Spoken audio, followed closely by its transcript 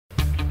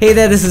Hey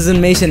there, this is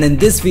Unmesh, and in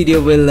this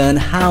video we'll learn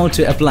how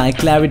to apply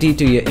clarity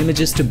to your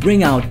images to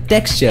bring out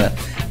texture,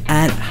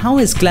 and how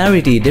is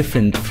clarity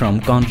different from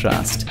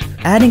contrast.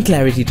 Adding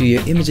clarity to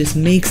your images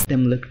makes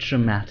them look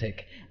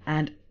dramatic,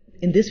 and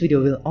in this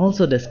video we'll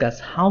also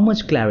discuss how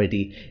much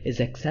clarity is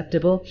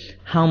acceptable,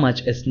 how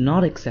much is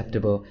not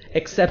acceptable,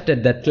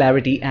 accepted that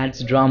clarity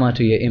adds drama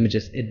to your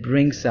images. It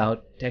brings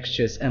out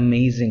textures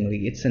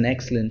amazingly. It's an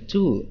excellent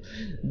tool.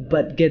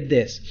 But get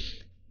this,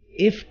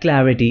 if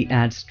clarity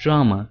adds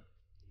drama,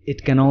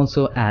 it can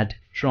also add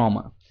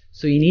trauma.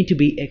 So you need to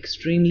be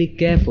extremely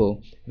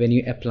careful when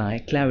you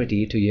apply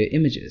clarity to your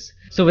images.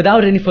 So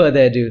without any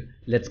further ado,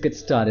 let's get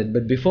started.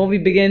 But before we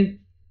begin,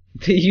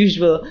 the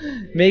usual,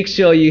 make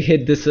sure you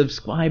hit the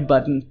subscribe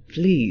button,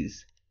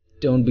 please.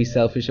 Don't be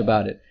selfish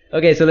about it.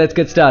 Okay, so let's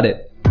get started.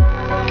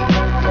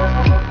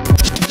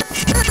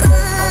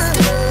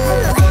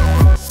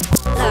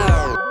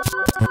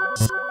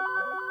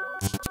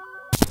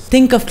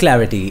 Think of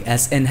clarity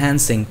as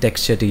enhancing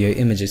texture to your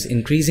images.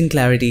 Increasing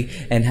clarity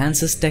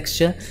enhances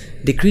texture,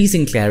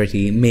 decreasing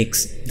clarity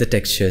makes the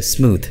texture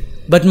smooth.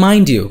 But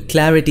mind you,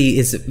 clarity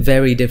is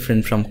very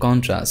different from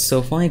contrast.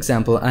 So for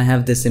example, I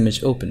have this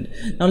image opened.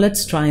 Now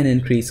let's try and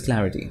increase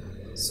clarity.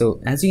 So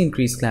as you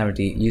increase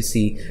clarity, you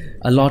see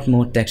a lot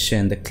more texture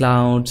in the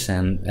clouds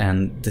and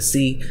the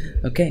sea.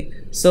 Okay,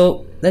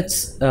 so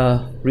let's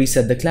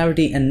reset the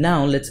clarity, and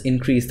now let's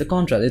increase the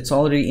contrast. It's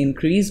already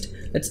increased.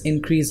 Let's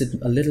increase it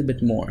a little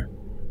bit more.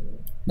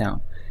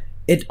 Now,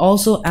 it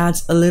also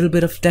adds a little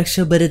bit of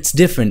texture, but it's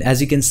different.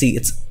 As you can see,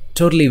 it's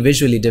totally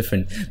visually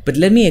different. But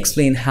let me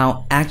explain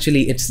how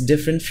actually it's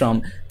different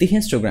from the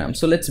histogram.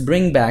 So let's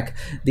bring back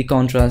the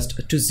contrast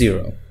to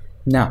 0.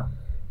 Now,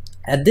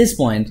 at this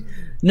point,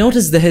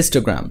 notice the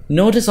histogram.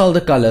 Notice all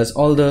the colors,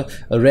 all the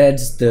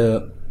reds,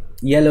 the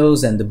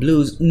yellows and the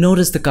blues.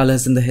 Notice the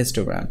colors in the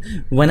histogram.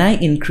 When I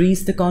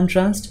increase the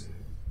contrast,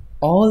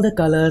 all the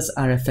colors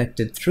are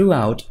affected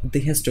throughout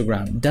the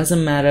histogram.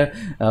 Doesn't matter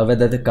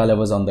whether the color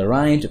was on the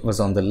right, was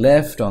on the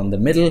left, on the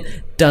middle,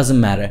 doesn't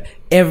matter.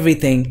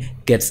 Everything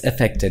gets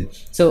affected.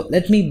 So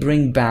let me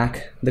bring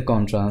back the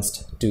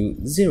contrast to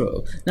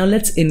 0. Now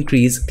let's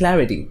increase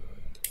clarity.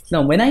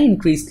 Now when I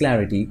increase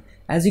clarity,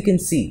 as you can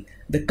see,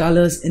 the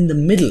colors in the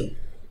middle,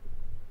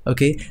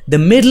 okay, the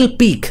middle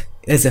peak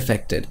is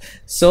affected.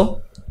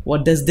 So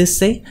what does this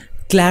say?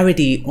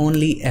 Clarity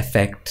only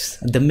affects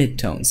the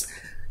midtones.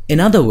 In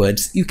other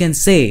words, you can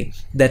say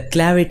that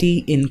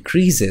clarity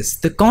increases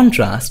the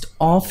contrast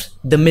of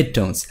the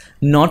midtones,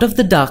 not of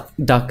the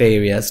darker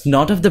areas,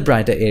 not of the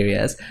brighter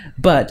areas,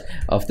 but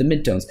of the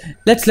midtones.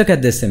 Let's look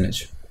at this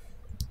image.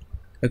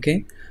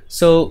 Okay,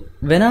 so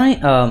when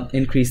I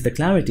increase the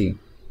clarity,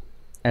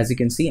 as you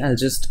can see, I'll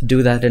just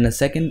do that in a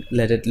second.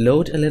 Let it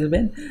load a little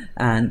bit,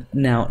 and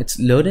now it's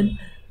loaded.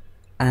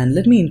 And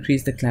let me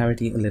increase the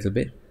clarity a little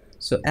bit.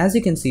 So as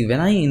you can see, when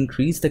I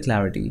increase the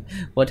clarity,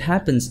 what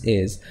happens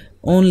is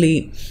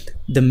only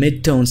the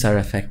midtones are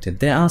affected.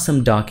 There are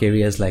some dark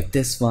areas like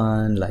this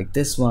one,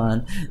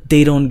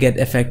 they don't get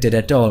affected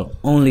at all,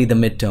 only the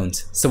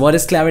midtones. So what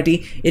is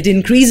clarity? It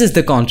increases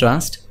the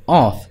contrast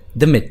of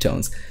the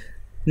midtones.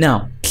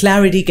 Now,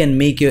 clarity can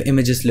make your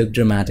images look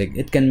dramatic.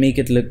 It can make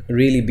it look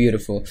really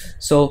beautiful.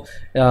 So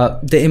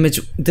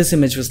this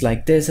image was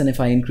like this, and if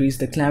I increase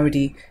the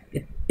clarity,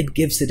 it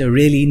gives it a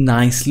really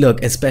nice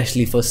look,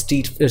 especially for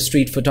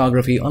street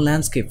photography or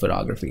landscape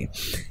photography.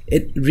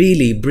 It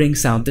really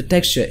brings out the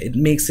texture. It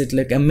makes it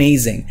look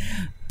amazing.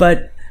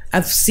 But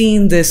I've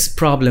seen this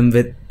problem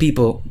with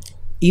people,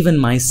 even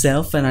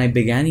myself when I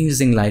began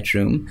using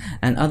Lightroom,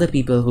 and other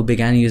people who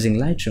began using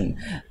Lightroom.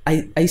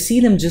 I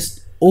see them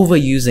just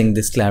overusing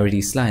this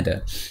clarity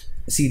slider.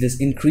 See this,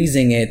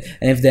 increasing it,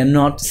 and if they're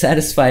not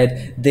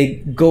satisfied, they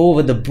go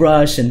over the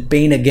brush and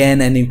paint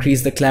again and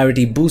increase the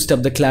clarity, boost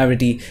up the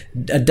clarity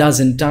a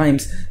dozen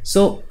times.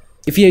 So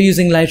if you're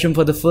using Lightroom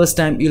for the first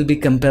time, you'll be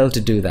compelled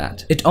to do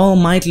that. It all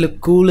might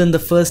look cool in the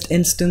first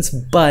instance,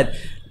 but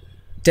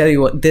tell you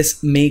what,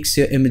 this makes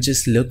your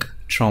images look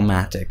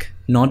traumatic.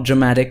 Not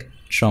dramatic,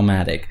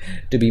 traumatic,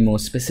 to be more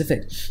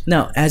specific.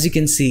 Now, as you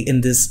can see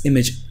in this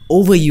image,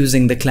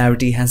 overusing the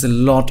clarity has a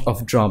lot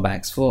of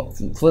drawbacks.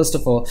 First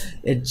of all,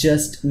 it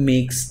just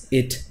makes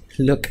it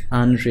look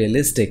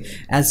unrealistic.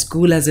 As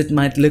cool as it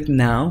might look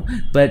now,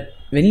 but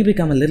when you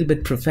become a little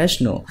bit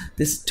professional,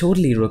 this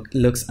totally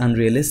looks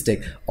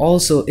unrealistic.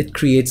 Also, it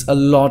creates a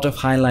lot of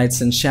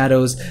highlights and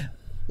shadows,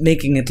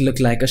 making it look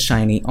like a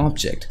shiny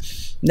object.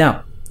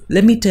 Now,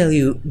 let me tell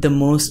you the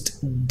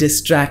most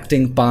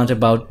distracting part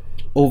about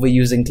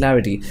overusing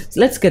clarity. So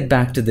let's get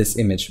back to this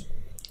image.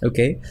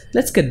 Okay,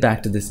 let's get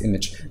back to this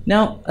image.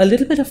 Now, a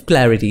little bit of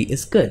clarity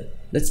is good.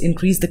 Let's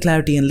increase the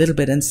clarity a little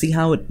bit and see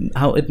how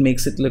it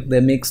makes it look.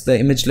 That makes the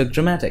image look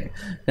dramatic.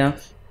 Now,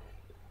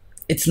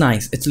 it's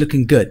nice. It's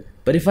looking good.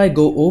 But if I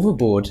go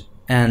overboard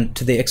and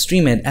to the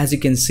extreme end, as you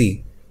can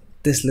see,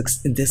 this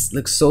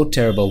looks so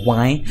terrible.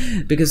 Why?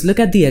 Because look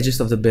at the edges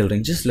of the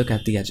building. Just look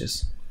at the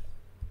edges.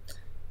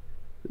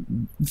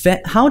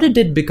 How did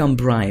it become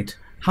bright?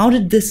 How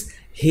did this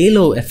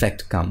halo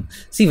effect come.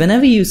 See,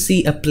 whenever you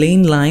see a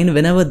plain line,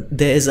 whenever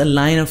there is a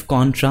line of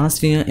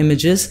contrast in your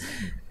images,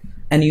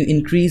 and you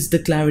increase the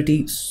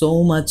clarity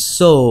so much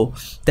so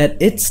that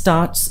it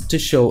starts to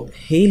show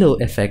halo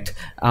effect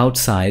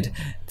outside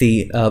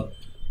the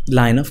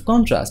line of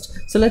contrast.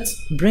 So let's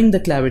bring the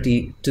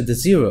clarity to the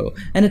 0,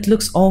 and it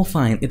looks all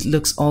fine, it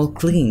looks all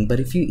clean. But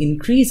if you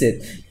increase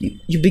it,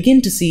 you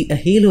begin to see a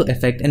halo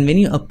effect, and when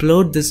you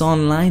upload this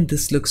online,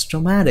 this looks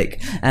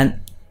dramatic. And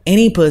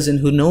any person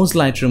who knows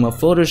Lightroom or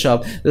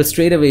Photoshop will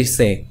straight away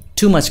say,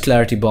 too much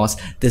clarity, boss,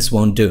 this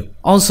won't do.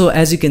 Also,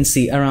 as you can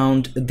see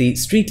around the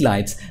street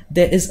lights,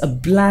 there is a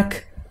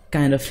black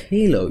kind of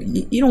halo.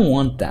 You don't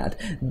want that.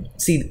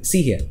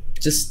 See here,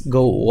 just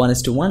go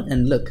 1:1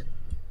 and look.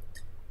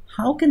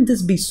 How can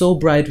this be so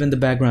bright when the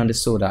background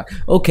is so dark?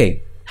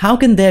 Okay, how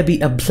can there be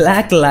a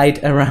black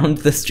light around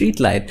the street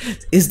light?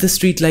 Is the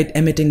street light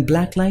emitting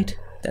black light?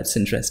 That's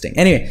interesting.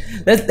 Anyway,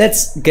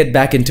 let's get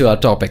back into our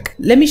topic.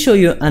 Let me show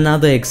you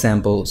another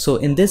example. So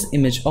in this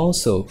image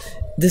also,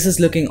 this is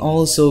looking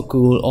all so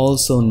cool, all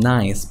so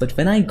nice. But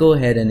when I go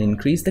ahead and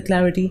increase the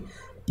clarity,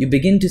 you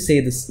begin to see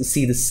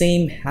the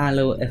same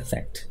halo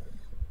effect.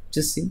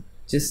 Just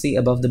see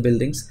above the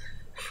buildings.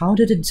 How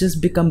did it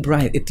just become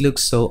bright? It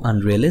looks so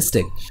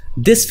unrealistic.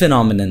 This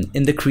phenomenon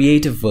in the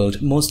creative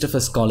world, most of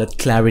us call it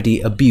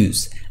clarity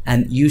abuse,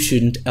 and you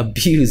shouldn't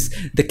abuse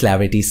the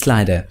clarity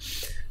slider.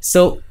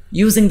 So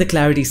using the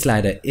clarity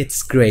slider,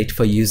 it's great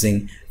for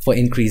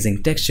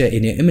increasing texture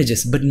in your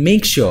images, but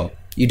make sure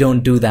you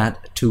don't do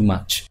that too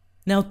much.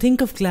 Now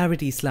think of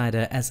clarity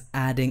slider as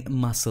adding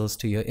muscles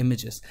to your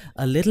images.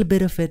 A little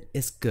bit of it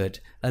is good.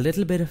 A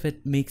little bit of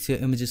it makes your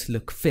images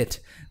look fit,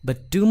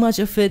 but too much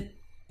of it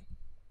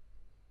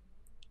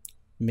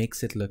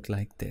makes it look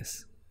like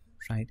this,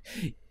 right?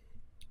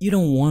 You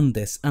don't want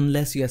this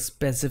unless you are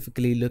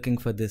specifically looking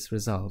for this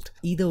result.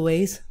 Either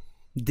ways,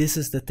 this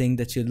is the thing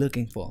that you're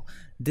looking for.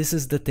 This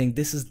is the thing,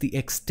 this is the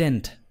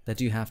extent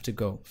that you have to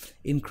go.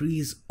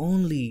 Increase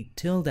only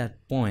till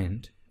that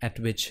point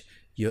at which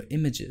your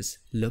images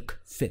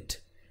look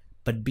fit.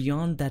 But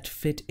beyond that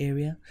fit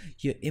area,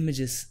 your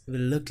images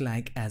will look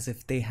like as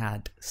if they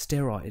had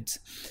steroids.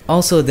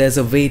 Also, there's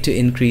a way to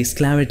increase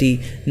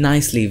clarity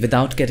nicely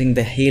without getting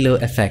the halo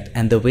effect,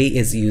 and the way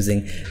is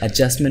using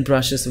adjustment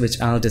brushes, which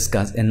I'll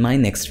discuss in my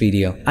next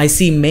video. I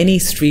see many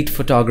street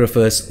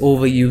photographers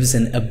overuse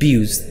and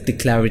abuse the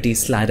clarity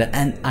slider,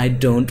 and I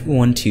don't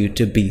want you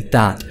to be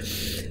that.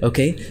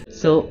 Okay,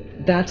 so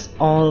that's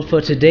all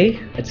for today.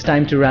 It's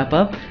time to wrap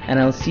up, and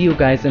I'll see you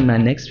guys in my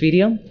next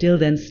video. Till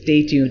then,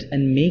 stay tuned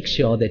and make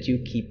sure that you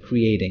keep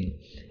creating.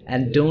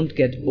 And don't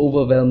get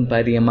overwhelmed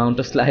by the amount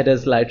of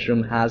sliders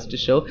Lightroom has to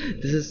show.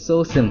 This is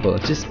so simple.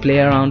 Just play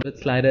around with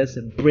sliders,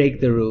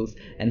 break the rules,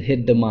 and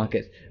hit the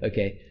market.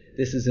 Okay,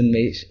 this is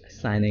Unmesh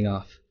signing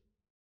off.